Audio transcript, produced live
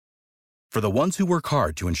For the ones who work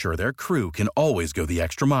hard to ensure their crew can always go the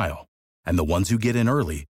extra mile, and the ones who get in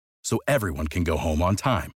early so everyone can go home on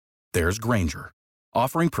time, there's Grainger,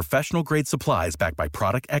 offering professional-grade supplies backed by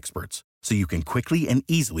product experts so you can quickly and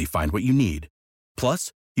easily find what you need.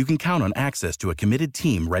 Plus, you can count on access to a committed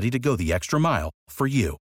team ready to go the extra mile for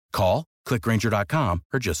you. Call, click Grainger.com,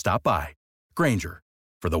 or just stop by. Grainger,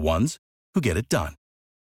 for the ones who get it done.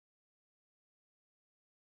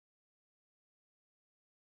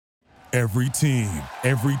 Every team,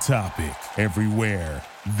 every topic, everywhere.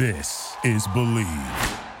 This is Believe.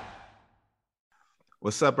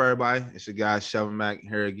 What's up, everybody? It's your guy, Shelvin Mack,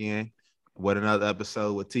 here again with another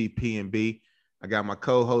episode with TP and B. I got my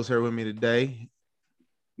co-host here with me today.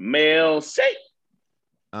 Mel Say.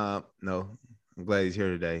 No, I'm glad he's here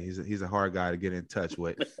today. He's a hard guy to get in touch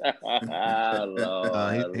with. He's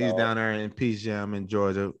down there in Peace Jam in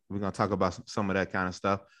Georgia. We're going to talk about some of that kind of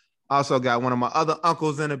stuff. Also got one of my other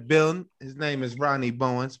uncles in the building. His name is Rodney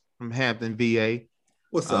Bowens from Hampton, VA.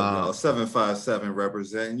 What's up, y'all? 757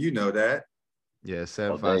 representing. You know that. Yeah,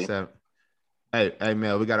 757. Okay. Hey,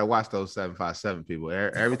 Mel, we got to watch those 757 people.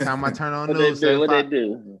 Every time I turn on news, what they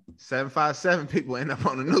do? 757 people end up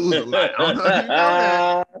on the news a lot. I don't know if you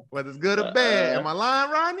know that, whether it's good or bad. Am I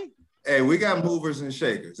lying, Rodney? Hey, we got movers and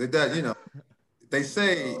shakers. It does, they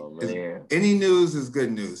say any news is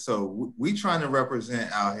good news. So we trying to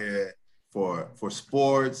represent out here for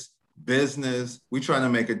sports, business. We trying to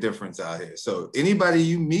make a difference out here. So anybody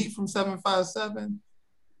you meet from 757,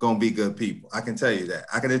 gonna be good people. I can tell you that.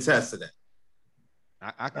 I can attest to that.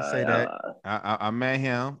 I can say that. I met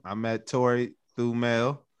him. I met Tori through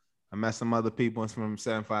mail. I met some other people from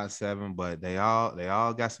 757, but they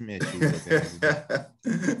all got some issues.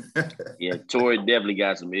 Yeah, Tori definitely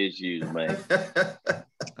got some issues, man.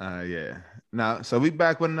 Yeah. Now, so we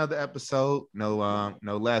back with another episode. No,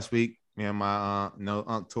 last week, me and my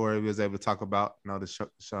Aunt Tori was able to talk about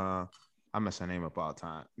I mess her name up all the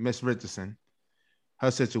time. Miss Richardson.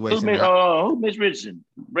 Her situation. Who's Miss Richardson?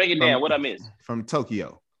 Break it down. What I missed? From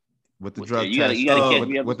Tokyo. With the drug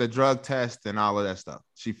test, with the drug test and all of that stuff.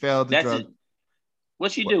 She failed the drug.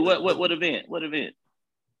 What she do? What event? What event?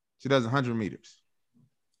 She does 100 meters.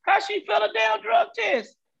 How she failed a damn drug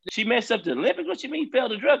test? She messed up the Olympics. What you mean failed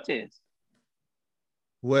the drug test?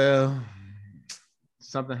 Well,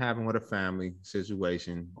 something happened with a family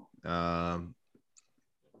situation.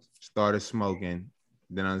 Started smoking.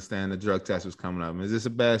 Didn't understand the drug test was coming up. Is this a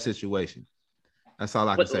bad situation? That's all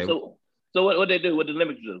I can say. So what they do? What the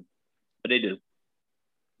Olympics do? What they do?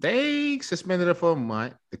 They suspended her for a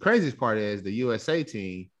month. The craziest part is the USA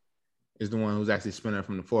team is the one who's actually suspended her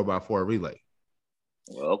from the 4x4 relay.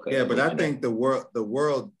 Well, okay. Yeah, but I think the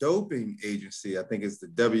World Doping Agency, I think it's the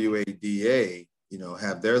WADA,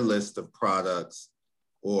 have their list of products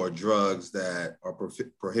or drugs that are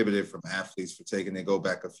prohibited from athletes for taking. They go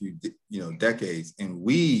back a few, decades. And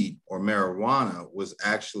weed or marijuana was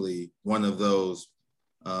actually one of those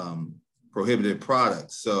prohibited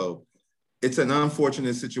products. So it's an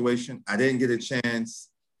unfortunate situation. I didn't get a chance,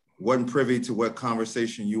 wasn't privy to what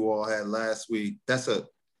conversation you all had last week. That's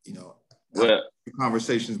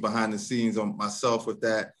conversations behind the scenes on myself with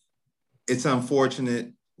that. It's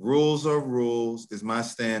unfortunate. Rules are rules is my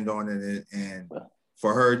stand on it. And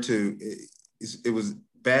for her it was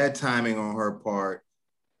bad timing on her part,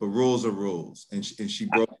 but rules are rules. And she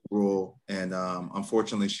broke the rule. And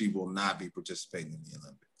unfortunately, she will not be participating in the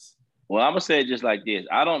Olympics. Well, I'm going to say it just like this.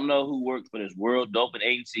 I don't know who works for this World Doping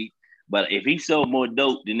Agency, but if he sold more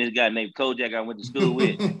dope than this guy named Kojak I went to school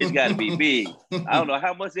with, it's got to be big. I don't know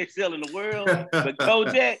how much they sell in the world, but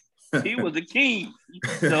Kojak, he was a king.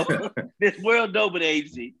 So this World Doping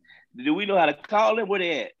Agency, do we know how to call them? Where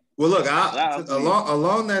they at? Well, look,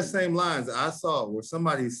 along that same lines, I saw where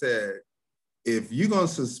somebody said, if you're going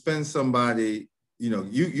to suspend somebody,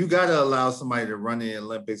 you got to allow somebody to run the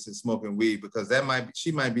Olympics and smoking weed, because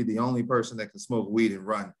she might be the only person that can smoke weed and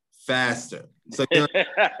run faster. So when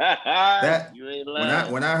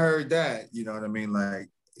I heard that, you know what I mean?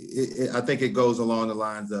 Like, I think it goes along the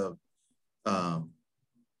lines of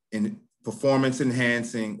in performance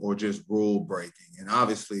enhancing or just rule breaking. And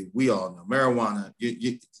obviously, we all know marijuana,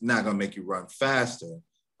 it's not going to make you run faster.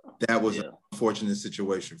 That was an unfortunate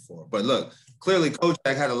situation for her. But look, clearly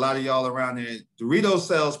Kojak had a lot of y'all around there. Dorito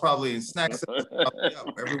sales probably in snacks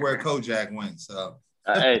everywhere Kojak went. So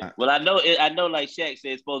well, I know like Shaq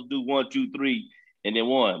said, it's supposed to do 1, 2, 3, and then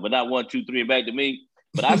 1, but not 1, 2, 3 and back to me.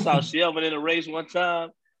 But I saw Shelvin in a race one time,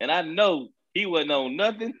 and I know he wasn't on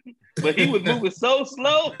nothing, but he was moving so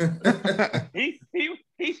slow.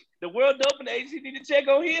 The World Doping Agency need to check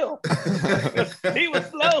on him. He was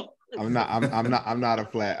slow. I'm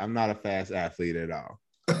not a fast athlete at all.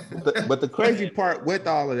 But the crazy part with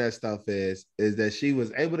all of that stuff is that she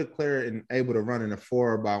was able to clear it and able to run in a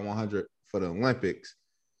 4x100 for the Olympics,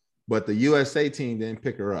 but the USA team didn't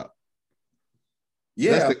pick her up.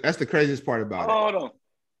 Yeah, that's the craziest part about it. Hold on.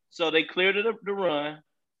 So they cleared the run.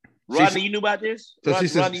 Rodney, you knew about this? So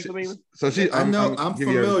Rodney, she, you familiar? I'm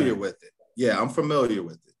familiar with it. Yeah, I'm familiar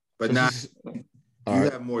with it, but so not.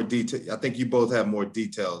 You have more detail. I think you both have more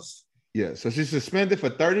details. Yeah, so she's suspended for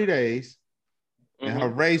 30 days, and her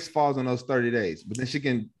race falls on those 30 days. But then she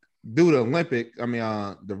can do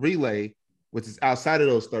the the relay, which is outside of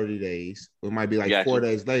those 30 days. It might be like 4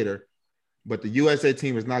 days later. But the USA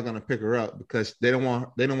team is not going to pick her up because they don't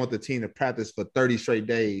want the team to practice for 30 straight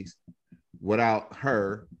days without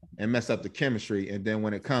her and mess up the chemistry. And then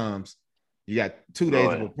when it comes, you got 2 days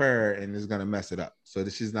to prepare, and it's going to mess it up. So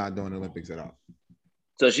she's not doing the Olympics at all.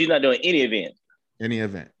 So she's not doing any event. Any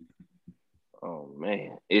event. Oh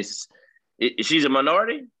man, she's a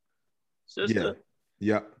minority sister.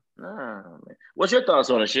 Yeah. Man. What's your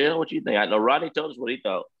thoughts on it, Shell? What you think? I know Rodney told us what he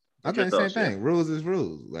thought. I think the same thing. Rules is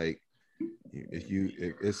rules. Like if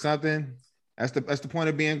it's something, that's the point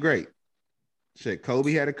of being great. Shit,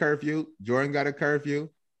 Kobe had a curfew. Jordan got a curfew.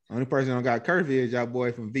 Only person who got a curfew is y'all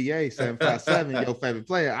boy from VA 757, your favorite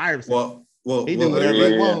player, Iverson. He do whatever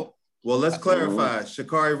he want. Well, let's clarify.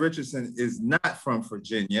 Sha'Carri Richardson is not from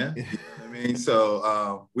Virginia. You know what I mean?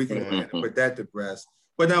 So we can put that to rest.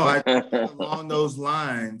 But no, I along those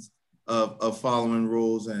lines of following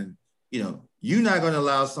rules, and you're not going to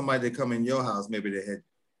allow somebody to come in your house, maybe that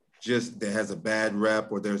has a bad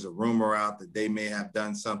rep, or there's a rumor out that they may have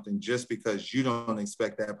done something, just because you don't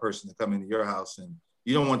expect that person to come into your house, and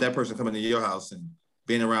you don't want that person coming into your house and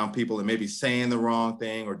being around people and maybe saying the wrong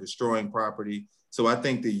thing or destroying property. So I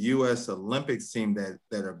think the U.S. Olympics team that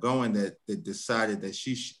are going that decided that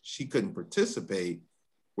she couldn't participate,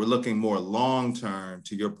 we're looking more long-term,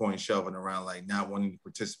 to your point, Shelvin, around like not wanting to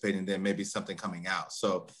participate and then maybe something coming out.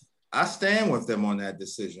 So I stand with them on that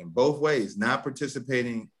decision, both ways, not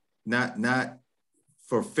participating, not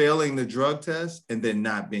for failing the drug test and then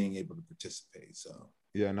not being able to participate. So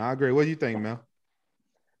yeah, no, I agree. What do you think, Mel?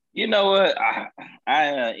 You know what?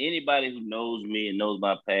 I anybody who knows me and knows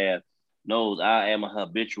my path knows I am a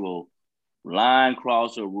habitual line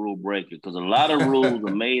crosser, rule breaker, because a lot of rules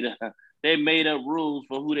are made up. They made up rules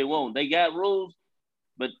for who they want. They got rules,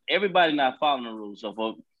 but everybody not following the rules.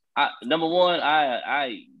 So number one,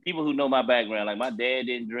 I people who know my background, like my dad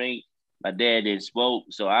didn't drink, my dad didn't smoke,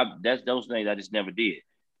 so that's those things I just never did.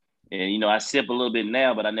 And I sip a little bit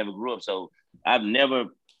now, but I never grew up, so I've never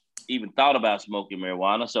even thought about smoking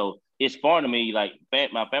marijuana. So it's foreign to me. Like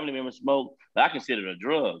my family members smoke, but I consider it a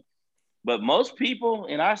drug. But most people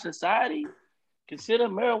in our society consider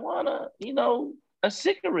marijuana, a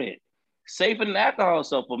cigarette, safer than alcohol.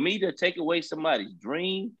 So for me to take away somebody's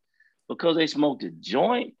dream because they smoked a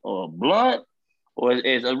joint or a blunt, or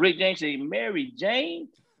as Rick James said, Mary Jane,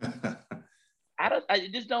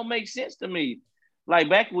 it just don't make sense to me. Like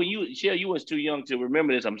back when you was too young to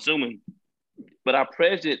remember this, I'm assuming. But our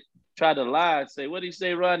president tried to lie and say, what did he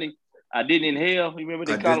say, Rodney? I didn't inhale. You remember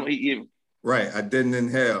they called him? Right, I didn't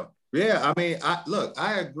inhale. Yeah, I mean,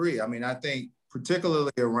 I agree. I mean, I think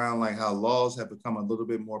particularly around like how laws have become a little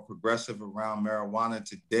bit more progressive around marijuana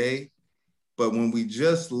today. But when we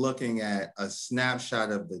just looking at a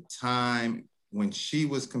snapshot of the time when she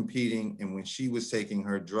was competing and when she was taking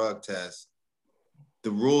her drug test,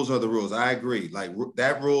 the rules are the rules. I agree. Like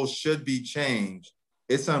that rule should be changed.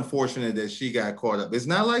 It's unfortunate that she got caught up. It's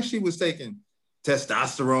not like she was taking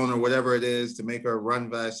testosterone or whatever it is to make her run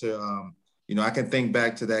faster. I can think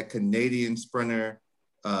back to that Canadian sprinter,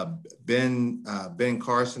 Ben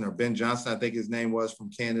Carson or Ben Johnson, I think his name was,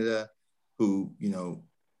 from Canada, who,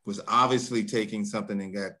 was obviously taking something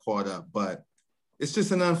and got caught up. But it's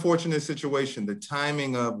just an unfortunate situation. The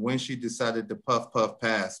timing of when she decided to puff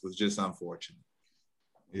pass was just unfortunate.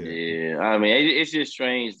 Yeah. I mean, it's just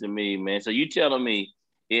strange to me, man. So you telling me,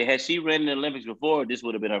 had she ran in the Olympics before, this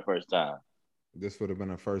would have been her first time? This would have been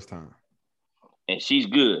her first time. And she's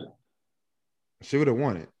good. She would have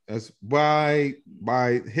won it. That's by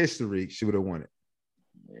history, she would have won it.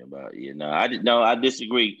 I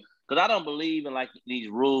disagree, because I don't believe in like these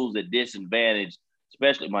rules that disadvantage,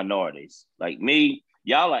 especially minorities. Like me,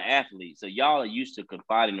 y'all are athletes, so y'all are used to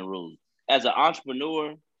confiding the rules. As an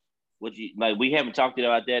entrepreneur, we haven't talked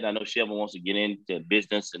about that. I know Shelvin wants to get into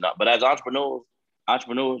business but as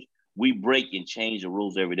entrepreneurs, we break and change the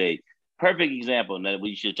rules every day. Perfect example that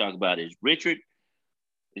we should talk about is Richard.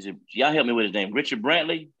 Y'all help me with his name? Richard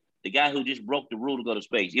Brantley, the guy who just broke the rule to go to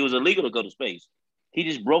space. It was illegal to go to space. He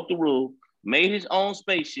just broke the rule, made his own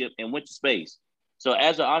spaceship, and went to space. So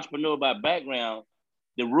as an entrepreneur by background,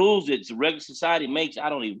 the rules that regular society makes, I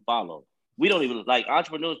don't even follow. We don't even like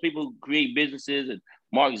entrepreneurs, people who create businesses, and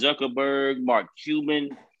Mark Zuckerberg, Mark Cuban,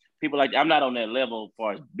 people like that. I'm not on that level as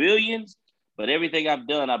far as billions, but everything I've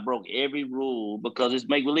done, I broke every rule because it's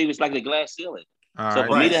make believe. It's like a glass ceiling. All So right.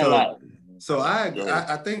 for me, to So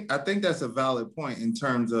I think that's a valid point in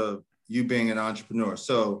terms of you being an entrepreneur.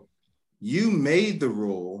 So you made the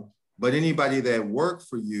rule, but anybody that worked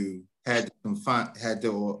for you had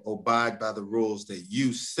to abide by the rules that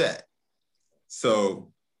you set.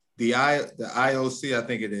 So the IOC, I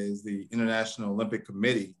think it is, the International Olympic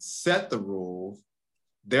Committee, set the rules.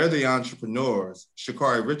 They're the entrepreneurs.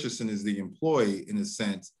 Sha'Carri Richardson is the employee in a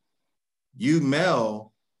sense. You,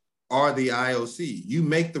 Mel, are the IOC. You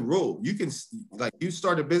make the rule. You can, like, you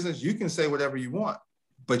start a business, you can say whatever you want,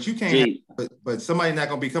 but you can't. But somebody's not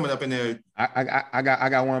gonna be coming up in there. I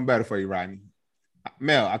got one better for you, Rodney.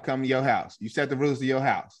 Mel, I come to your house. You set the rules to your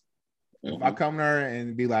house. If I come there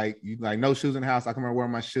and be like, you like no shoes in the house, I come here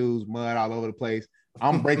wearing my shoes, mud all over the place.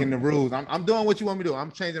 I'm breaking the rules. I'm doing what you want me to do.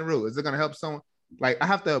 I'm changing the rules. Is it gonna help someone? Like, I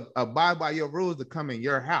have to abide by your rules to come in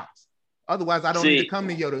your house. Otherwise, I don't need to come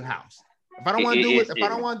to your house. If I don't want to do it, if I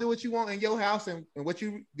don't want to do what you want in your house and what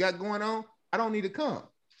you got going on, I don't need to come.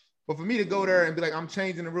 But for me to go there and be like, I'm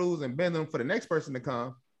changing the rules and bend them for the next person to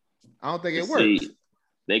come, I don't think it works.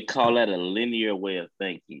 They call that a linear way of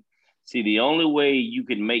thinking. See, the only way you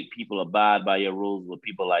can make people abide by your rules with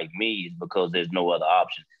people like me is because there's no other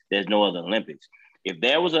option. There's no other Olympics. If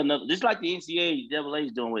there was another, just like the NCAA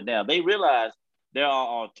is doing it now, they realize there are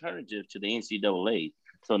alternatives to the NCAA.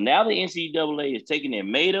 So now the NCAA is taking their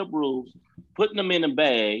made-up rules, putting them in a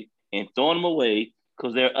bag, and throwing them away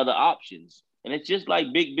because there are other options. And it's just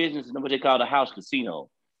like big business and what they call the house casino.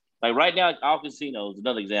 Like right now, our casinos,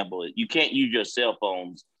 another example, you can't use your cell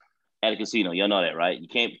phones at a casino. Y'all know that, right? You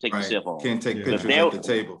can't take your cell phone. Can't take pictures at the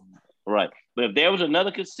table. Right. But if there was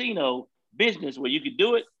another casino business where you could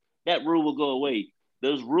do it, that rule will go away.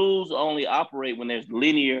 Those rules only operate when there's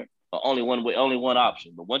linear or only one way, only one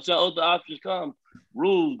option. But once the other options come,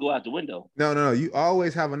 rules go out the window. No. You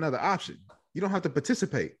always have another option. You don't have to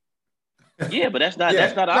participate. Yeah, but that's not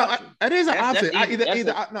an option. It is an option.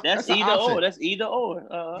 That's either or. That's either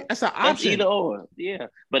or. That's an option. That's either or. Yeah,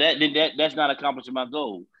 but that's not accomplishing my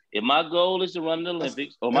goal. If my goal is to run the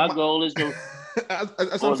Olympics, or my goal is to,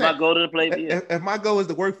 or my goal to play. If my goal is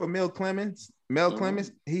to work for Mel Clemens,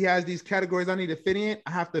 he has these categories I need to fit in.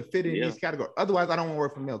 I have to fit in these categories. Otherwise, I don't want to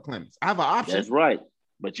work for Mel Clemens. I have an option. That's right.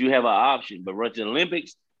 But you have an option. But run to the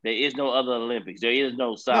Olympics, there is no other Olympics. There is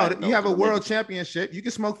no side. No, you have a world championship. You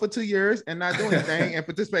can smoke for 2 years and not do anything and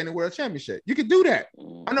participate in the world championship. You can do that.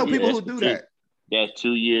 I know people who do that. That's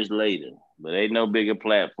 2 years later. But ain't no bigger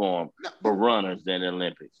platform for runners than the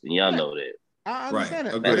Olympics. And y'all know that. I understand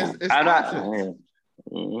it. But it's options.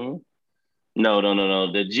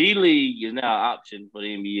 No. The G League is now an option for the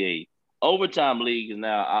NBA. Overtime League is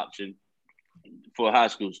now an option for high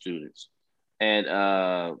school students. And,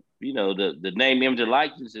 the name, image, and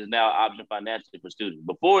likeness is now an option financially for students.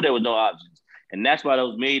 Before, there was no options. And that's why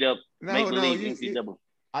those made up make-believe NCAA.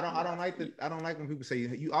 I don't like when people say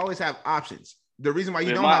you always have options. The reason why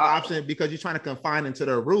you don't have options is because you're trying to confine into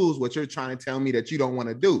the rules what you're trying to tell me that you don't want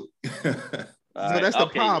to do. So that's the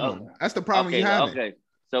problem. That's the problem you have. Okay.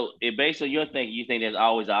 So based on your thinking, you think there's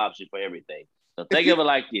always an option for everything. So think of it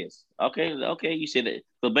like this. Okay, you said it.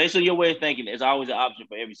 So based on your way of thinking, there's always an option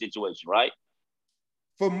for every situation, right?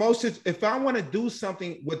 For most, if I want to do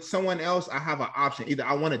something with someone else, I have an option. Either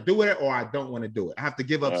I want to do it or I don't want to do it. I have to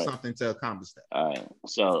give up something to accomplish that. All right.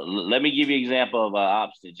 So let me give you an example of an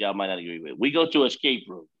option that y'all might not agree with. We go to an escape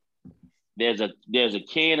room. There's a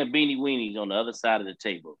can of Beanie Weenies on the other side of the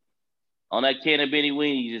table. On that can of Beanie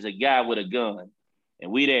Weenies is a guy with a gun.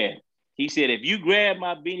 And we there. He said, if you grab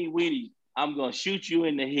my Beanie Weenies, I'm going to shoot you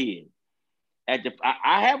in the head.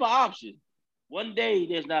 I have an option. One day,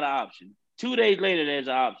 there's not an option. 2 days later, there's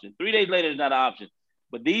an option. 3 days later, there's not an option.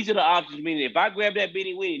 But these are the options, meaning if I grab that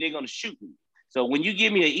Beanie Weenie, they're going to shoot me. So when you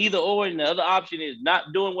give me an either or, and the other option is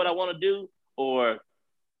not doing what I want to do, or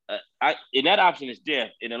and that option is death.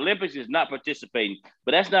 In the Olympics, is not participating.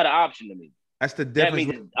 But that's not an option to me. That's the difference.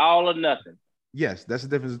 That means it's all or nothing. Yes, that's the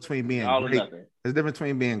difference between being all great. Or nothing. There's a difference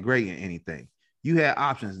between being great and anything. You had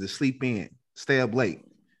options to sleep in, stay up late,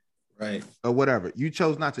 right, or whatever. You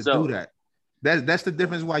chose not to do that. That's the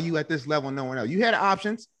difference why you at this level, no one else. You had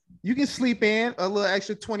options. You can sleep in a little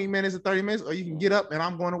extra 20 minutes or 30 minutes, or you can get up and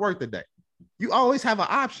I'm going to work today. You always have an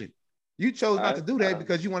option. You chose not to do that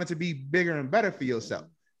because you wanted to be bigger and better for yourself.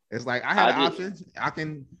 It's like I had options. I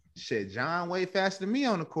can John way faster than me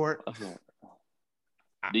on the court.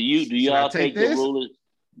 Do y'all think the rule is?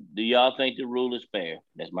 Do y'all think the rule is fair?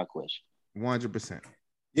 That's my question. 100%.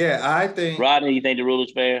 Yeah, I think. Rodney, you think the rule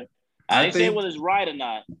is fair? I didn't say think, whether it's right or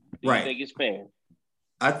not. Do right. you think it's fair?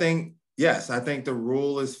 I think, yes, I think the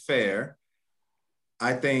rule is fair.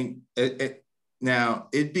 I think now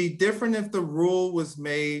it'd be different if the rule was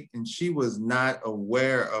made and she was not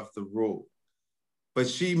aware of the rule. But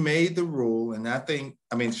she made the rule, and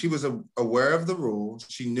she was aware of the rule.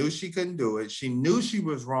 She knew she couldn't do it. She knew she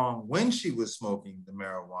was wrong when she was smoking the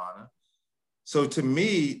marijuana. So to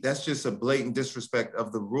me, that's just a blatant disrespect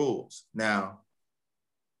of the rules. Now,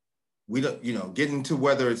 we don't, getting to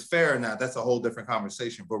whether it's fair or not, that's a whole different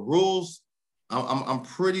conversation. But rules, I'm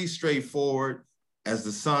pretty straightforward as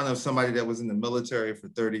the son of somebody that was in the military for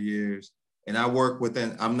 30 years. And I work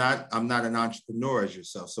within, I'm not an entrepreneur as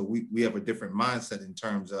yourself. So we have a different mindset in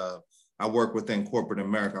terms of, I work within corporate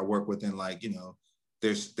America. I work within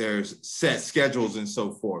there's set schedules and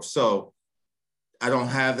so forth. So I don't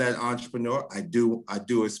have that entrepreneur. I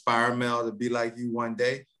do aspire, Mel, to be like you one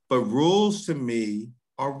day, but rules to me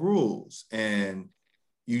are rules. And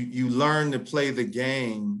you learn to play the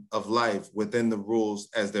game of life within the rules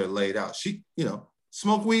as they're laid out.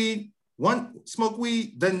 Smoke weed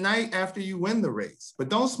the night after you win the race, but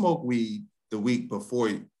don't smoke weed the week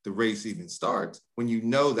before the race even starts when you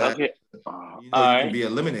know that you can be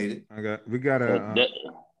eliminated. We gotta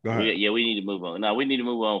go ahead. Yeah, we need to move on. No, we need to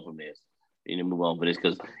move on from this. We need to move on for this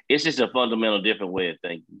because it's just a fundamental different way of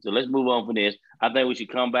thinking. So let's move on from this. I think we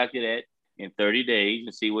should come back to that in 30 days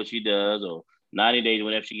and see what she does, or 90 days,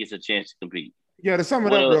 whenever she gets a chance to compete. Yeah, to sum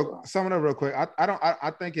it up real quick.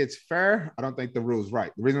 I think it's fair. I don't think the rule's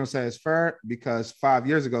right. The reason I say it's fair because 5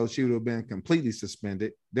 years ago she would have been completely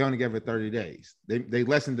suspended. They only gave her 30 days. They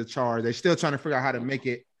lessened the charge. They're still trying to figure out how to make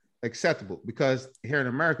it acceptable because here in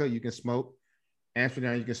America you can smoke,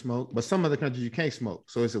 Amsterdam you can smoke, but some other countries you can't smoke.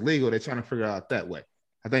 So it's illegal. They're trying to figure it out that way.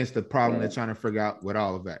 I think it's the problem they're trying to figure out with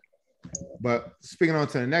all of that. But speaking on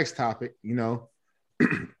to the next topic,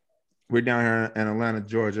 we're down here in Atlanta,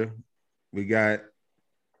 Georgia. We got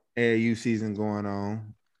AAU season going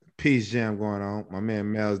on, Peace Jam going on. My man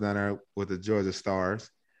Mel's down there with the Georgia Stars.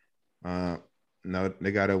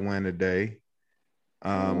 They got a win today.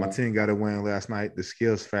 My team got a win last night. The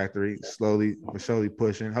Skills Factory slowly but surely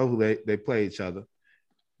pushing. Hopefully they play each other.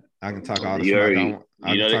 I can talk all the smack.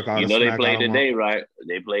 They played today, right?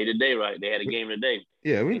 They played today, right? They had a game today.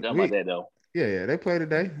 Yeah, we talking about that though. Yeah, they played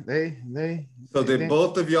today. So did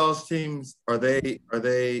both of y'all's teams, are they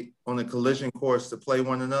on a collision course to play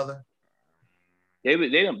one another? They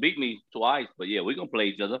done beat me twice, but yeah, we're gonna play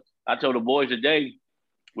each other. I told the boys today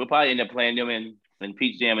we'll probably end up playing them in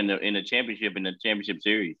Peach Jam in the championship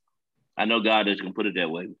series. I know God is gonna put it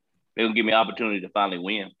that way. They're gonna give me an opportunity to finally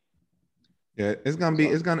win. Yeah, it's gonna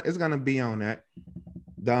be on that.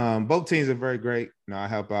 Both teams are very great. I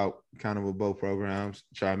help out kind of with both programs,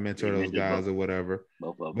 try to mentor those guys or whatever.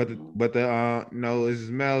 But this is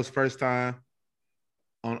Mel's first time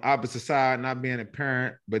on opposite side, not being a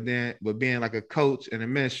parent, but being like a coach and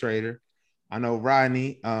administrator. I know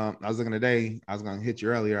Rodney. I was looking today. I was gonna hit you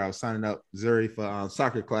earlier. I was signing up Zuri for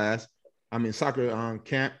soccer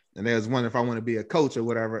camp, and they was wondering if I want to be a coach or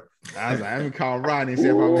whatever. I was like, let me call Rodney and see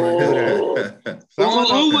if I want to do that.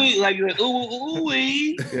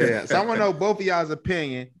 Yeah. So I want to know both of y'all's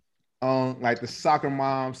opinion on like the soccer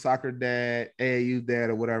mom, soccer dad, AAU dad,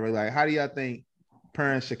 or whatever. Like, how do y'all think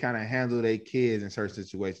parents should kind of handle their kids in certain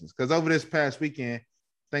situations? Because over this past weekend, I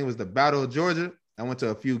think it was the Battle of Georgia. I went to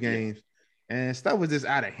a few games. And stuff was just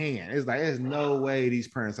out of hand. It's like, there's no way these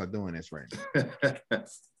parents are doing this right now.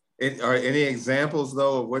 Are any examples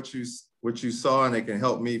though of what you saw, and it can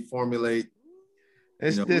help me formulate?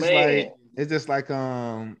 It's just like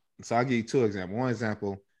so I'll give you two examples. One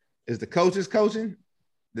example is the coaches coaching,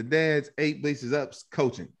 the dad's 8 bleachers up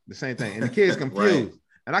coaching, the same thing. And the kid's confused. Right.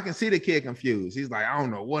 And I can see the kid confused. He's like, I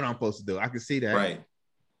don't know what I'm supposed to do. I can see that. Right.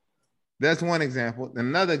 That's one example.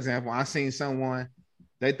 Another example, I seen someone,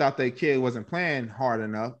 they thought their kid wasn't playing hard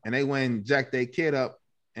enough, and they went and jacked their kid up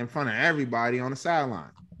in front of everybody on the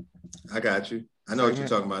sideline. I got you. I know what you're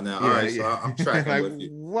talking about now. All right, so I'm tracking like, with you.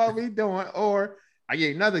 What we doing? Or I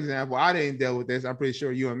gave another example. I didn't deal with this. I'm pretty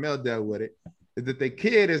sure you and Mel dealt with it. Is that the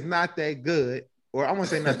kid is not that good, or I won't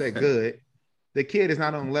say not that good. The kid is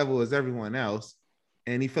not on the level as everyone else,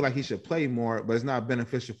 and he feel like he should play more, but it's not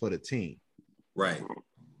beneficial for the team. Right.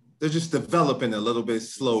 They're just developing a little bit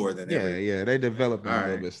slower than everything. Yeah, they developing a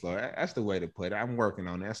little bit slower. That's the way to put it. I'm working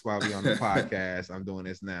on it. That's why we on the podcast. I'm doing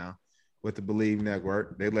this now with the Believe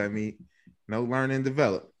Network. They let me learn and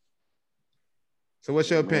develop. So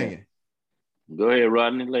what's your opinion? Go ahead,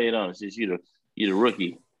 Rodney. Lay it on us. Since you're the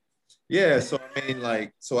rookie. Yeah, so I mean,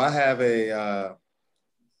 I have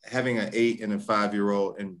having an 8 and a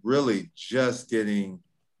 5-year-old, and really just getting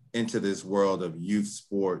into this world of youth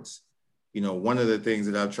sports, you know, one of the things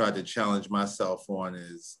that I've tried to challenge myself on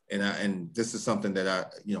is, and this is something that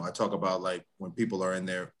I talk about, like when people are in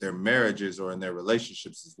their marriages or in their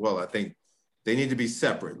relationships as well. I think they need to be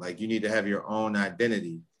separate. Like you need to have your own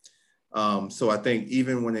identity. So I think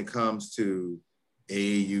even when it comes to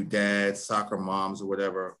AAU dads, soccer moms, or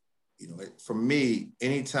whatever, you know, for me,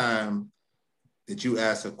 anytime that you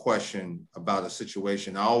ask a question about a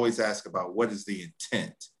situation, I always ask about what is the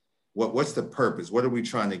intent? What's the purpose? What are we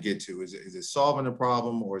trying to get to? Is it solving a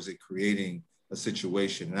problem, or is it creating a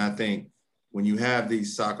situation? And I think when you have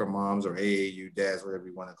these soccer moms or AAU dads, whatever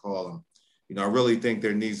you want to call them, you know, I really think it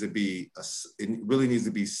really needs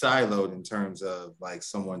to be siloed in terms of like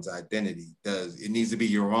someone's identity. It needs to be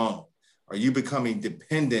your own? Are you becoming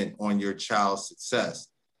dependent on your child's success?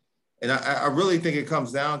 And I really think it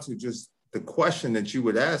comes down to just the question that you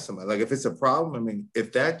would ask somebody. Like if it's a problem, I mean,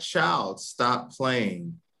 if that child stopped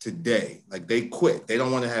playing today, like they quit, they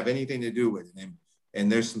don't want to have anything to do with it.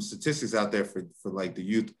 And there's some statistics out there for like the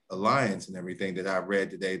Youth Alliance and everything that I read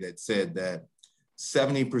today that said that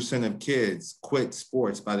 70% of kids quit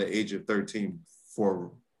sports by the age of 13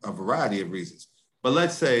 for a variety of reasons. But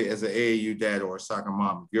let's say as an AAU dad or a soccer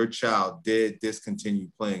mom, if your child did discontinue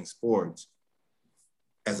playing sports,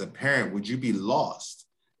 as a parent, would you be lost?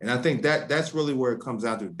 And I think that's really where it comes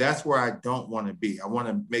down to. That's where I don't want to be. I want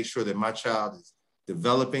to make sure that my child is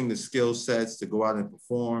developing the skill sets to go out and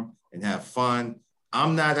perform and have fun.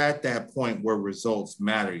 I'm not at that point where results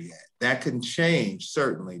matter yet. That can change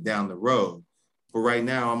certainly down the road. But right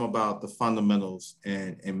now I'm about the fundamentals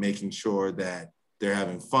and making sure that they're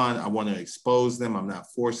having fun. I want to expose them. I'm not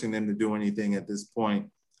forcing them to do anything at this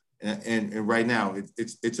point. And right now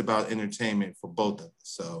it's about entertainment for both of us.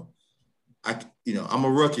 So I'm a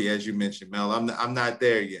rookie, as you mentioned, Mel. I'm not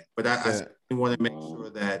there yet, but I want to make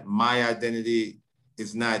sure that my identity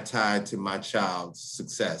is not tied to my child's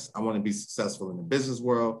success. I want to be successful in the business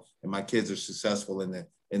world, and my kids are successful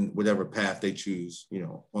in whatever path they choose, you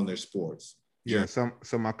know, on their sports. Yeah. So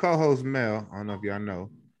my co-host Mel, I don't know if y'all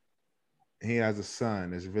know, he has a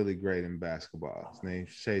son that's really great in basketball. His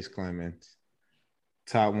name's Chase Clemens,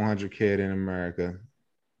 top 100 kid in America,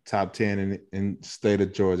 top 10 in state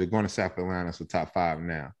of Georgia, going to South Carolina, so top 5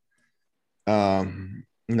 now.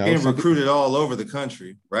 Being recruited all over the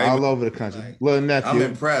country, right? All over the country. Like, little nephew. I'm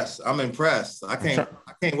impressed. I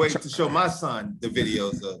can't wait to show my son the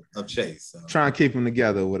videos of Chase. So. Try and keep him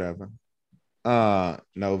together or whatever.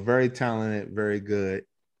 Very talented, very good.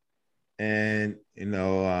 And,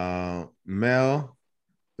 Mel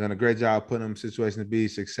done a great job putting him in situations to be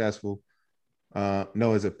successful.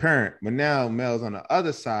 As a parent, but now Mel's on the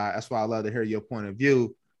other side. That's why I love to hear your point of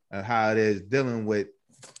view of how it is dealing with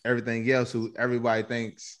everything else. Who everybody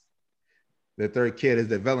thinks that their kid is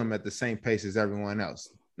developing at the same pace as everyone else.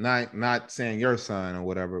 Not saying your son or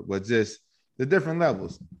whatever, but just the different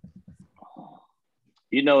levels.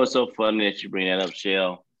 You know, it's so funny that you bring that up,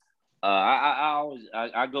 Shell.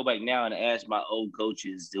 I go back now and ask my old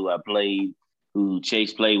coaches who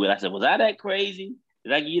Chase played with. I said, was I that crazy?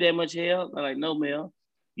 Did I give you that much hell? I'm like, no, Mel.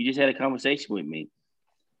 You just had a conversation with me.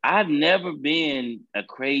 I've never been a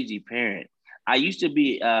crazy parent. I used to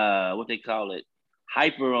be, what they call it,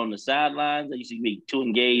 hyper on the sidelines. I used to be too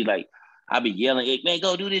engaged. Like, I'd be yelling, hey, man,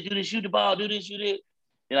 go do this, shoot the ball, do this, shoot it.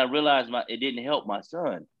 Then I realized it didn't help my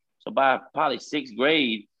son. So by probably 6th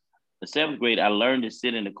grade, the 7th grade, I learned to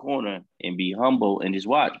sit in the corner and be humble and just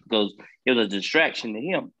watch because it was a distraction to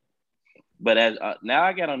him. But as now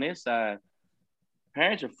I got on this side,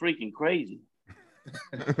 parents are freaking crazy.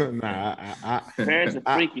 Parents are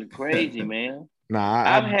freaking crazy, man.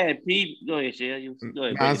 I've had people. Go ahead, Shell. Go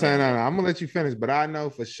ahead. I'm saying no. I'm gonna let you finish, but I know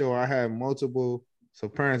for sure I had multiple. So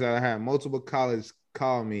parents that I had multiple colleagues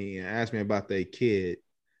call me and ask me about their kid.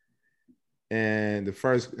 And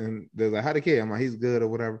they're like, "How the kid?" I'm like, "He's good" or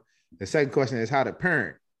whatever. The second question is how the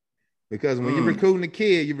parent, because when you're recruiting the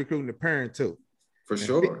kid, you're recruiting the parent too. For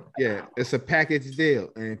sure. Yeah, it's a package deal,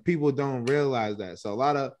 and people don't realize that. So a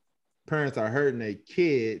lot of parents are hurting their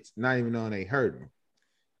kids, not even knowing they hurting them.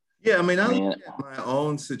 Yeah, I mean, I look at my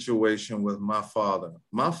own situation with my father.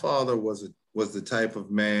 My father was the type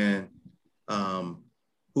of man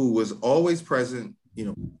who was always present. You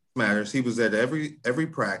know, matters. He was at every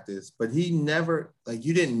practice, but he never, like,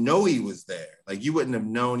 you didn't know he was there. Like, you wouldn't have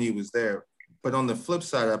known he was there. But on the flip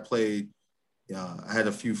side, I had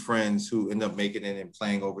a few friends who ended up making it and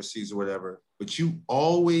playing overseas or whatever, but you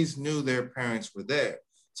always knew their parents were there.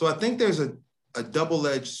 So I think there's a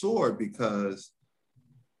double-edged sword, because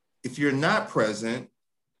if you're not present,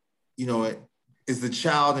 is the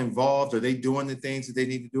child involved? Are they doing the things that they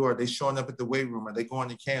need to do? Are they showing up at the weight room? Are they going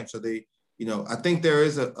to camps? Are they, I think there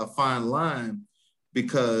is a fine line,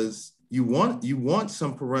 because you want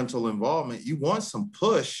some parental involvement, you want some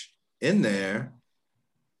push in there,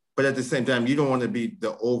 but at the same time, you don't want to be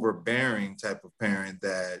the overbearing type of parent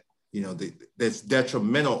that, that's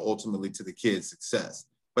detrimental ultimately to the kid's success.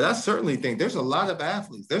 But I certainly think there's a lot of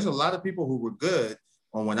athletes. There's a lot of people who were good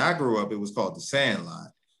on, when I grew up, it was called the Sandlot,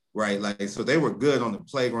 right? Like, so they were good on the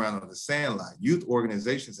playground of the Sandlot. Youth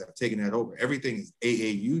organizations have taken that over. Everything is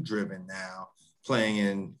AAU driven now, playing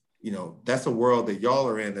in, that's a world that y'all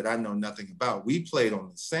are in that I know nothing about. We played on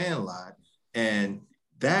the Sandlot, and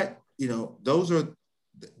that,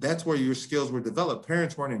 that's where your skills were developed.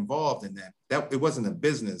 Parents weren't involved in that. It wasn't a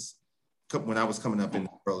business when I was coming up in the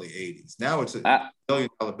early 80s. Now it's a $1 billion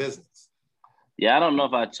business. Yeah, I don't know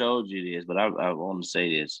if I told you this, but I want to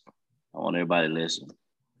say this. I want everybody to listen.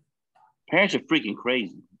 Parents are freaking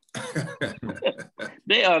crazy.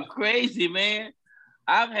 They are crazy, man.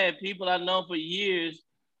 I've had people I've known for years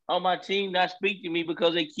on my team not speak to me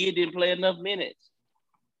because their kid didn't play enough minutes.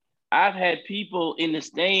 I've had people in the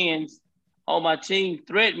stands on my team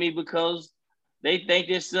threaten me because they think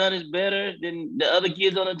their son is better than the other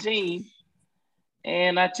kids on the team.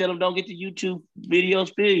 And I tell them, don't get the YouTube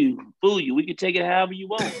videos fool you. We can take it however you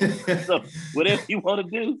want. So whatever you want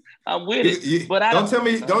to do, I'm with it. But don't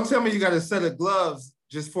tell me you got a set of gloves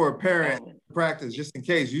just for a parent practice, just in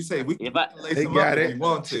case. You say we can lace them up if you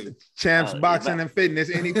want to. Champs Boxing and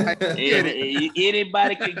Fitness. Anybody can get it.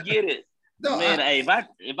 Anybody can get it. No, man,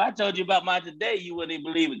 if I told you about mine today, you wouldn't even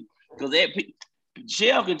believe it. Because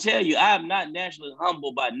Shell can tell you, I am not naturally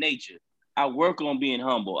humble by nature. I work on being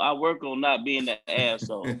humble. I work on not being the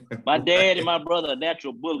asshole. My dad and my brother are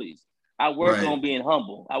natural bullies. I work on being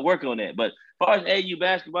humble. I work on that. But as far as AU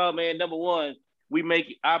basketball, man, number one,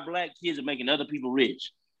 our black kids are making other people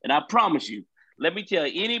rich. And I promise you, let me tell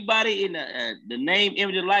you, anybody in the name,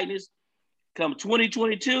 image, and likeness, come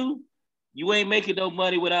 2022, you ain't making no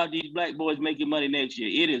money without these black boys making money next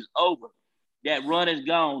year. It is over. That run is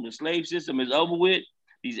gone. The slave system is over with.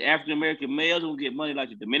 These African-American males will get money like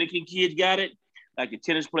the Dominican kids got it, like the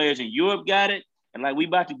tennis players in Europe got it, and like we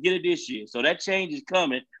about to get it this year. So that change is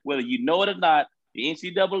coming, whether you know it or not. The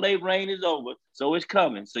NCAA reign is over, so it's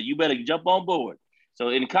coming. So you better jump on board. So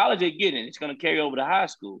in college, they get it. It's going to carry over to high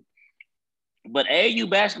school. But AAU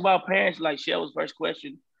basketball parents, like Shelby's first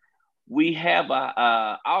question, we have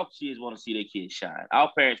our kids want to see their kids shine.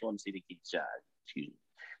 Our parents want to see their kids shine. Excuse me.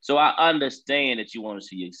 So I understand that you want to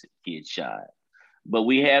see your kids shine. But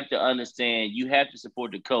we have to understand you have to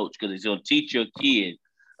support the coach because it's going to teach your kid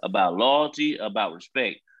about loyalty, about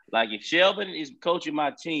respect. Like if Shelvin is coaching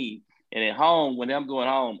my team and at home, when I'm going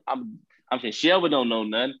home, I'm saying Shelvin don't know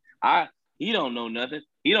nothing. He don't know nothing.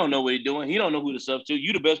 He don't know what he's doing. He don't know who to substitute.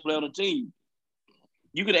 You the best player on the team.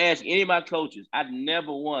 You could ask any of my coaches. I've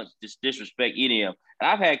never once disrespect any of them.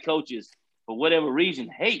 And I've had coaches, for whatever reason,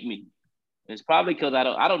 hate me. It's probably because I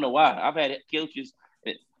don't know why. I've had coaches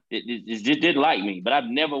that just didn't like me, but I've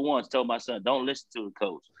never once told my son, don't listen to the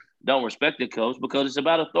coach. Don't respect the coach because it's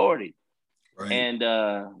about authority. Right.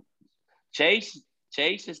 And Chase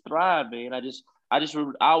has thrived, man. I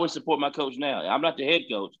always support my coach now. I'm not the head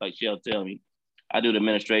coach, like Shell tell me. I do the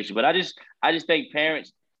administration. But I just think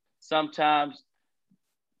parents sometimes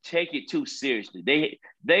take it too seriously.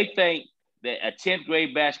 They think that a 10th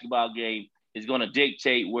grade basketball game is going to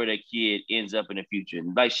dictate where their kid ends up in the future.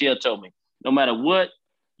 And like Shell told me, no matter what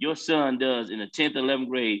your son does in the 10th or 11th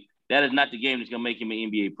grade, that is not the game that's going to make him an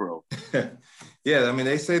NBA pro. Yeah, I mean,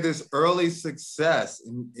 they say this early success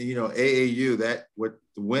in, AAU, that what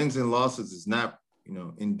the wins and losses is not,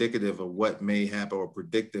 indicative of what may happen or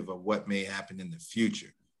predictive of what may happen in the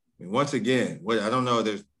future. I mean, once again, I don't know,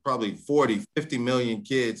 there's probably 40, 50 million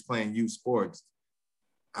kids playing youth sports.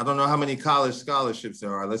 I don't know how many college scholarships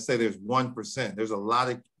there are. Let's say there's 1%. There's a lot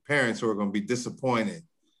of parents who are going to be disappointed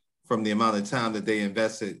from the amount of time that they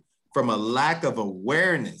invested, from a lack of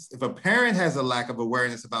awareness. If a parent has a lack of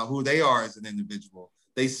awareness about who they are as an individual,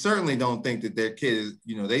 they certainly don't think that their kid is,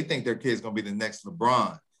 they think their kid is going to be the next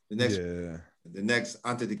LeBron, the next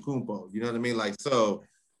Antetokounmpo. You know what I mean? Like, so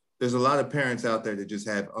there's a lot of parents out there that just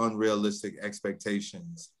have unrealistic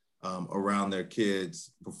expectations around their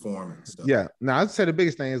kids' performance. So. Yeah. Now, I'd say the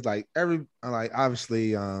biggest thing is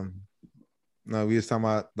obviously, we was talking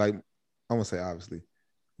about, I won't say obviously,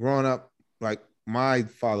 growing up, my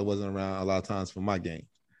father wasn't around a lot of times for my games.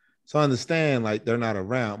 So I understand, they're not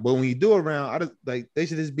around. But when you do around, they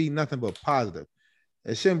should just be nothing but positive.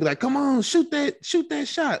 It shouldn't be like, come on, shoot that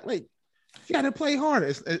shot. You got to play harder.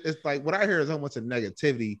 It's like what I hear is so much of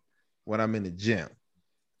negativity when I'm in the gym.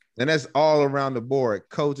 And that's all around the board,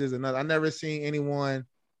 coaches and others. I never seen anyone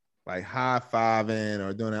like high-fiving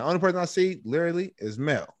or doing that. Only person I see literally is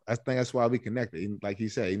Mel. I think that's why we connected. Like he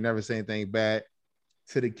said, he never said anything bad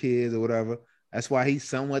to the kids or whatever. That's why he's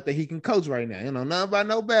somewhat that he can coach right now. You know, nothing about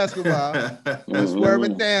no basketball. Just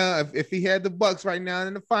swerving down. If he had the Bucks right now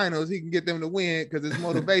in the finals, he can get them to win because his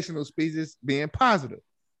motivational speech is being positive.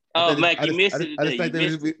 Oh, Mac, you missed it today. I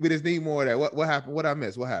just think we just need more of that. What happened? What I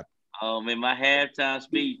missed? What happened? In my halftime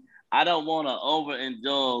speech, I don't want to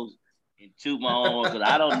overindulge and toot my own because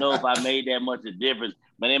I don't know if I made that much of a difference.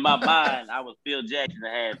 But in my mind, I was Phil Jackson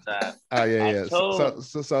at halftime. Oh yeah.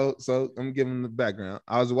 So I'm giving the background.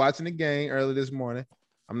 I was watching the game early this morning.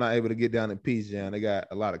 I'm not able to get down to Peach Jam. They got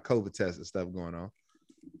a lot of COVID tests and stuff going on.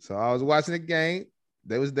 So I was watching the game.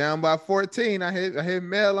 They was down by 14. I hit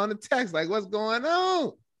Mel on the text like, "What's going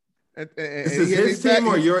on?" This is his team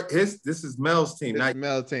or his? This is Mel's team. This is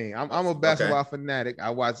Mel's team. I'm a basketball fanatic. I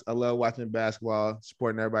love watching basketball,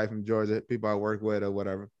 supporting everybody from Georgia, people I work with or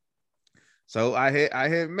whatever. So I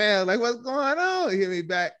hit Mel like, "What's going on?" He hit me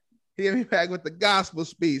back with the gospel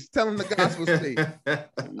speech. Tell him the gospel speech.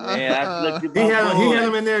 Man, he had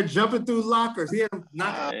him in there jumping through lockers. He had him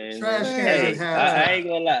knocking trash cans. I ain't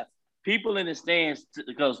gonna lie. People in the stands,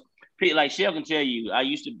 because like Shell can tell you, I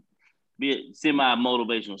used to be a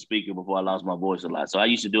semi-motivational speaker before I lost my voice a lot. So I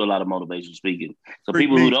used to do a lot of motivational speaking. So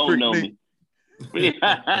people who don't know me,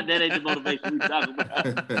 that ain't the motivation we talking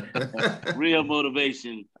about. Real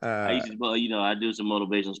motivation. I used to, I do some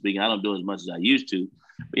motivational speaking. I don't do as much as I used to.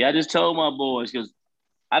 But yeah, I just told my boys because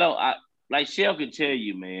like Shell can tell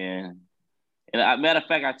you, man. And matter of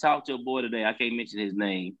fact, I talked to a boy today. I can't mention his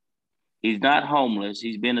name. He's not homeless.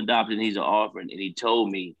 He's been adopted. And he's an orphan. And he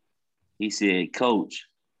told me, he said, "Coach,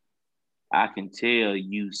 I can tell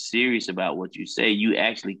you serious about what you say. You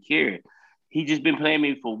actually care." He just been playing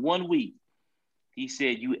me for 1 week. He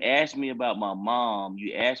said, "You asked me about my mom.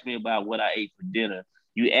 You asked me about what I ate for dinner.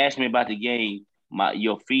 You asked me about the game,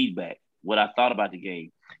 your feedback, what I thought about the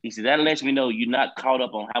game." He said, "That lets me know you're not caught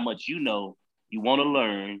up on how much you know. You want to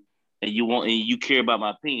learn, and you care about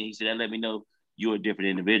my opinion." He said, "That let me know you're a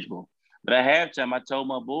different individual." But at halftime, I told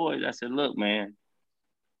my boys, I said, "Look, man,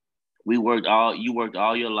 you worked all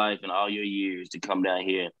your life and all your years to come down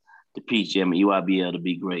here to Peach Jam and UIBL to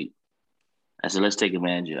be great." I said, "Let's take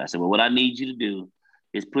advantage of it." I said, "Well, what I need you to do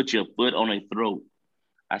is put your foot on their throat."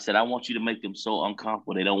 I said, "I want you to make them so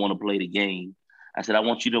uncomfortable they don't want to play the game." I said, I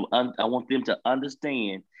want them to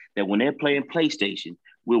understand that when they're playing PlayStation,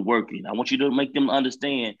 we're working. I want you to make them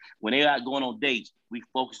understand when they're out going on dates, we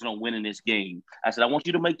focusing on winning this game. I said, I want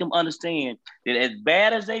you to make them understand that as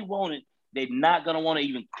bad as they want it, they're not going to want it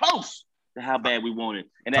even close to how bad we want it.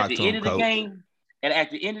 And at the end of the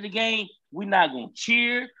game, we're not going to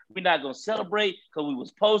cheer. We're not going to celebrate because we were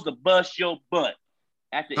supposed to bust your butt.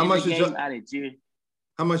 At the end of the game, I didn't cheer.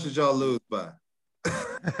 How much did y'all lose by?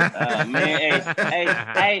 Man,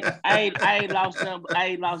 I ain't lost nothing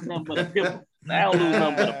but a pimple. I don't lose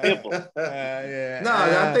nothing but a pimple.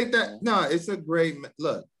 I think it's a great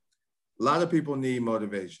look. A lot of people need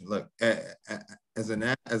motivation. Look, as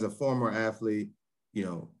a former athlete,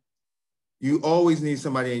 you always need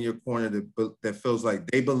somebody in your corner that feels like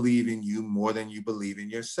they believe in you more than you believe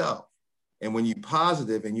in yourself. And when you're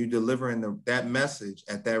positive and you delivering that message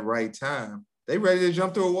at that right time, they ready to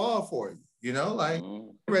jump through a wall for you.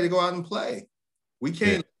 Ready to go out and play. We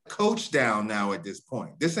can't let coach down now at this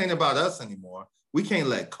point. This ain't about us anymore. We can't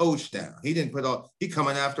let coach down. He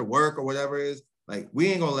coming after work or whatever it is. Like, we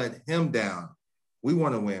ain't gonna let him down. We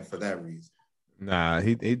want to win for that reason. Nah,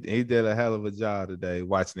 he did a hell of a job today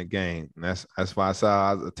watching the game. And that's why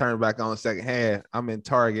I turned back on the second half. I'm in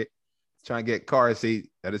Target trying to get car seat.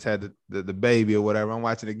 I just had the baby or whatever. I'm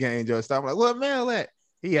watching the game. Joe stop. I'm like, "What Mel at?"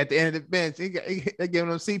 He at the end of the bench. They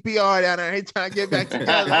giving him CPR down there. He trying to get back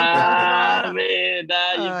together.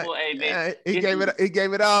 He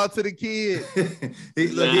gave it all to the kid.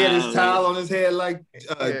 He had his towel on his head like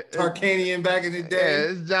Tarkanian back in the day.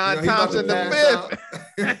 Yeah, it's John Thompson the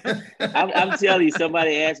fifth. I'm telling you,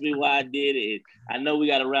 somebody asked me why I did it. I know we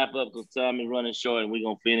got to wrap up because time is running short and we're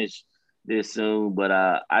going to finish this soon. But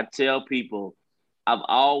I tell people, I've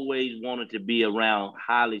always wanted to be around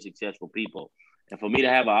highly successful people. And for me to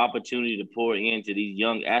have an opportunity to pour into these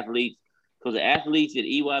young athletes, because the athletes at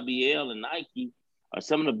EYBL and Nike are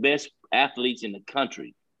some of the best athletes in the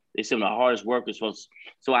country. They're some of the hardest workers.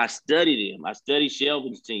 So I studied them. I studied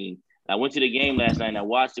Shelvin's team. I went to the game last night and I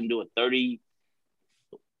watched them do a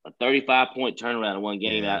 35-point turnaround in one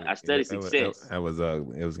game. I studied success. That was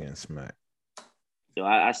ugly. It was getting smacked. So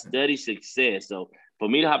I studied success. So for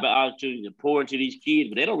me to have an opportunity to pour into these kids,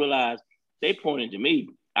 but they don't realize they pouring into me.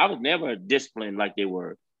 I was never disciplined like they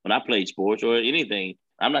were when I played sports or anything.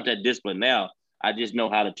 I'm not that disciplined now. I just know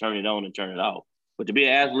how to turn it on and turn it off. But to be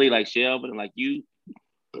an athlete like Shelvin and like you,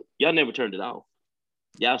 y'all never turned it off.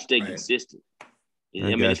 Y'all stay consistent. I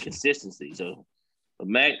mean, it's consistency. So, but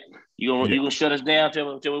Mac, you gonna shut us down?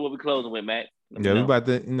 Tell me what we closing with, Mac. We about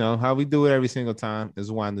to, how we do it every single time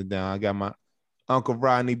is winding down. I got my Uncle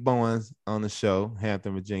Rodney Bowens on the show,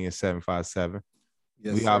 Hampton, Virginia 757.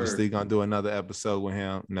 Yes, we obviously gonna do another episode with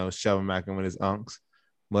him, Shelvin Mackin with his unks.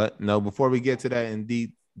 But before we get to that and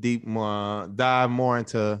dive more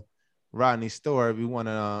into Rodney's story, we want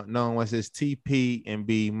to know what's his TP and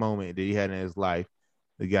B moment that he had in his life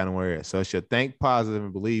that got him where he is. So it's your think positive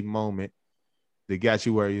and believe moment that got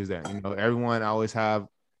you where he was at. Everyone always have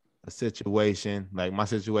a situation. Like my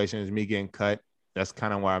situation is me getting cut. That's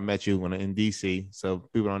kind of where I met you when in DC. So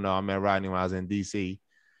people don't know I met Rodney when I was in DC,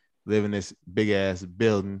 living in this big ass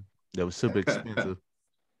building that was super expensive.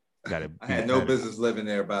 I had no business living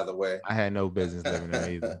there, by the way. I had no business living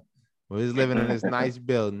there either. We was living in this nice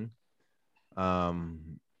building. It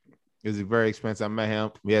was very expensive. I met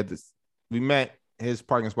him. We met his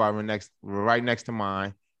parking spot right next to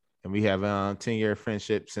mine, and we have 10-year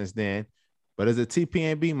friendship since then. But it's a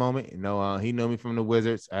TPNB moment. He knew me from the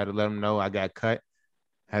Wizards. I had to let him know I got cut.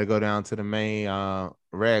 Had to go down to the main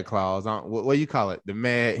Red Claws. What do you call it? The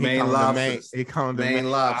main lobsters. He called them the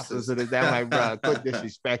main lobsters. So that, I'm like, bro, quit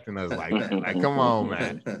disrespecting us like that. Like, come on,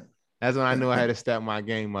 man. That's when I knew I had to step my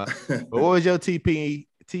game up. But what was your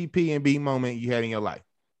TPNB moment you had in your life?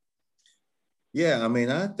 Yeah, I mean,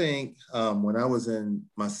 I think when I was in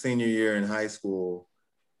my senior year in high school,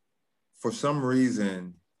 for some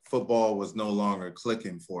reason, football was no longer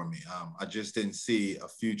clicking for me. I just didn't see a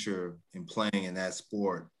future in playing in that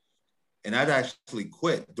sport. And I'd actually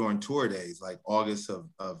quit during tour days, like August of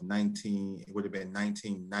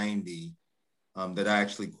 1990, that I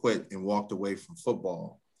actually quit and walked away from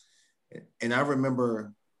football. And I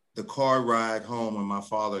remember the car ride home when my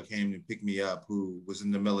father came to pick me up, who was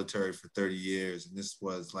in the military for 30 years. And this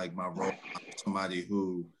was like my role, somebody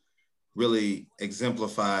who really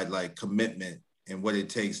exemplified like commitment and what it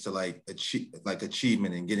takes to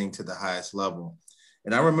achievement and getting to the highest level.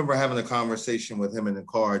 And I remember having a conversation with him in the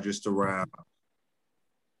car just around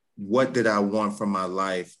what did I want from my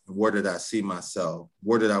life? Where did I see myself?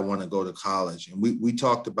 Where did I want to go to college? And we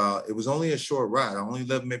talked about, it was only a short ride. I only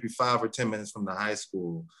lived maybe 5 or 10 minutes from the high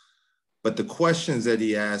school. But the questions that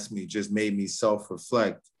he asked me just made me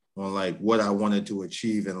self-reflect on like what I wanted to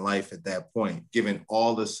achieve in life at that point, given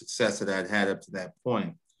all the success that I'd had up to that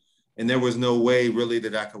point. And there was no way really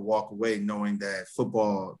that I could walk away knowing that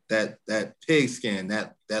football, that pigskin,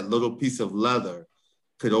 that little piece of leather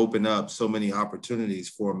could open up so many opportunities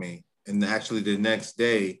for me. And actually the next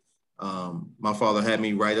day, my father had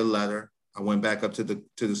me write a letter. I went back up to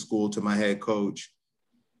the school, to my head coach,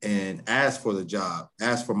 and asked for the job,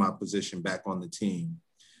 asked for my position back on the team.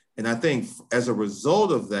 And I think as a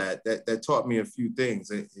result of that taught me a few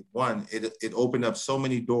things. One, it opened up so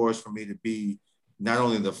many doors for me to be not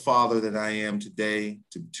only the father that I am today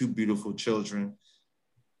to 2 beautiful children.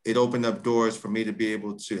 It opened up doors for me to be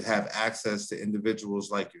able to have access to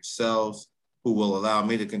individuals like yourselves who will allow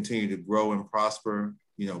me to continue to grow and prosper,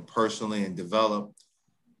 personally and develop.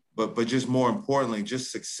 But just more importantly,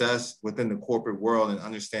 just success within the corporate world and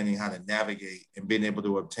understanding how to navigate and being able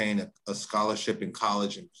to obtain a scholarship in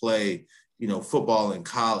college and play, football in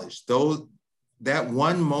college. That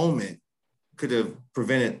one moment could have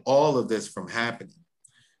prevented all of this from happening.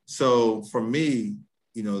 So for me,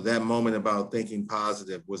 that moment about thinking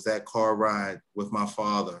positive was that car ride with my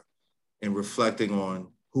father and reflecting on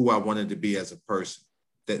who I wanted to be as a person.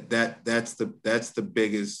 That's the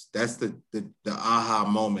biggest, that's the aha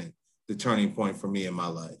moment, the turning point for me in my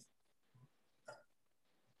life.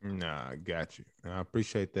 Nah, I got you. I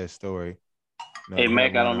appreciate that story. Hey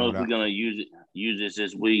Mac, I don't know if we're gonna use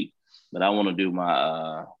this week, but I want to do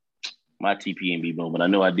my TPNB moment. I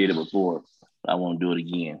know I did it before. I want to do it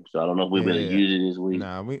again. So I don't know if we better use it this week.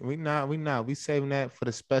 Nah, we not. We saving that for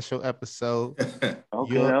the special episode.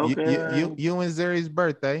 Okay. You and Zuri's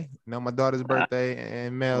birthday. My daughter's birthday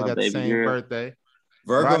and Mel got the same birthday.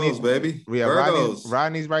 Virgos, baby. Yeah, Virgos.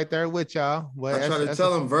 Rodney's right there with y'all. Well, I try to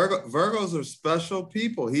tell him Virgos are special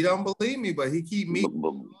people. He don't believe me, but he keep meeting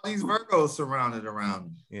all these Virgos surrounded around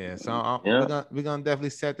him. Yeah, so we're gonna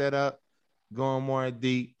definitely set that up. Going more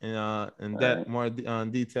deep and that more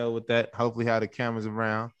detail with that. Hopefully, have the cameras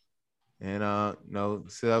around and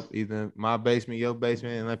set up either my basement, your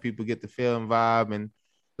basement, and let people get the feel and vibe and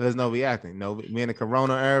let us know we acting. Me in the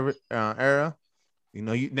Corona era,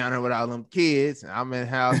 you down there with all them kids. I'm in the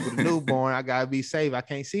house with a newborn. I gotta be safe. I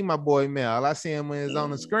can't see my boy Mel. All I see him when it's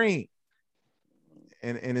on the screen.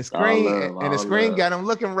 And the screen got him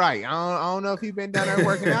looking right. I don't know if he been down there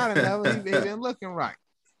working out enough. He been looking right.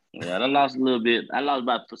 Yeah, I lost a little bit. I lost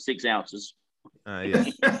about 6 ounces. Yeah.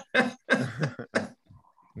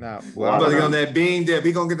 Now, I'm about to get on that bean dip.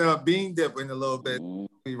 He gonna get that bean dip in a little bit.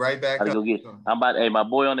 Be right back up. My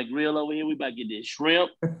boy on the grill over here. We about to get this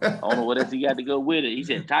shrimp. I don't know what else he got to go with it. He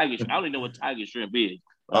said tiger shrimp. I don't even know what tiger shrimp is.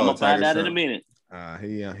 I'm gonna find out in a minute.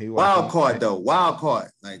 He wild caught though. Wild caught.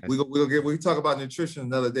 Like we talk about nutrition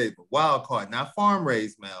another day, but wild caught, not farm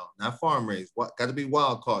raised, Mel. Not farm raised. What got to be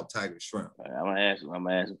wild caught tiger shrimp. I'm gonna ask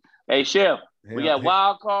him. Hey chef, we got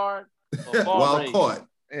wild card or farm wild raised? Caught.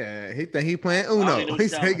 Yeah, he think he playing Uno. He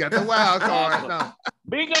said he got the wild card. No.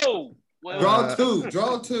 Bingo. Draw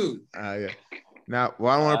two. Yeah. Now, I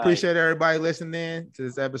want to appreciate everybody listening to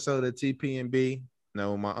this episode of TP&B.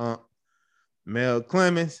 My aunt Mel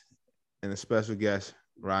Clemens and a special guest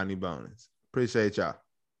Rodney Bonus. Appreciate y'all.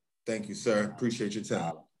 Thank you, sir. Appreciate your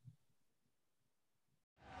time.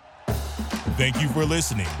 Thank you for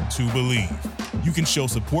listening to Believe. You can show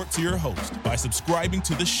support to your host by subscribing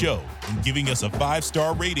to the show and giving us a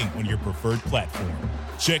 5-star rating on your preferred platform.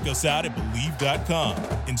 Check us out at Believe.com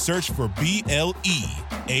and search for BLEAV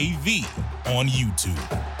on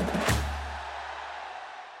YouTube.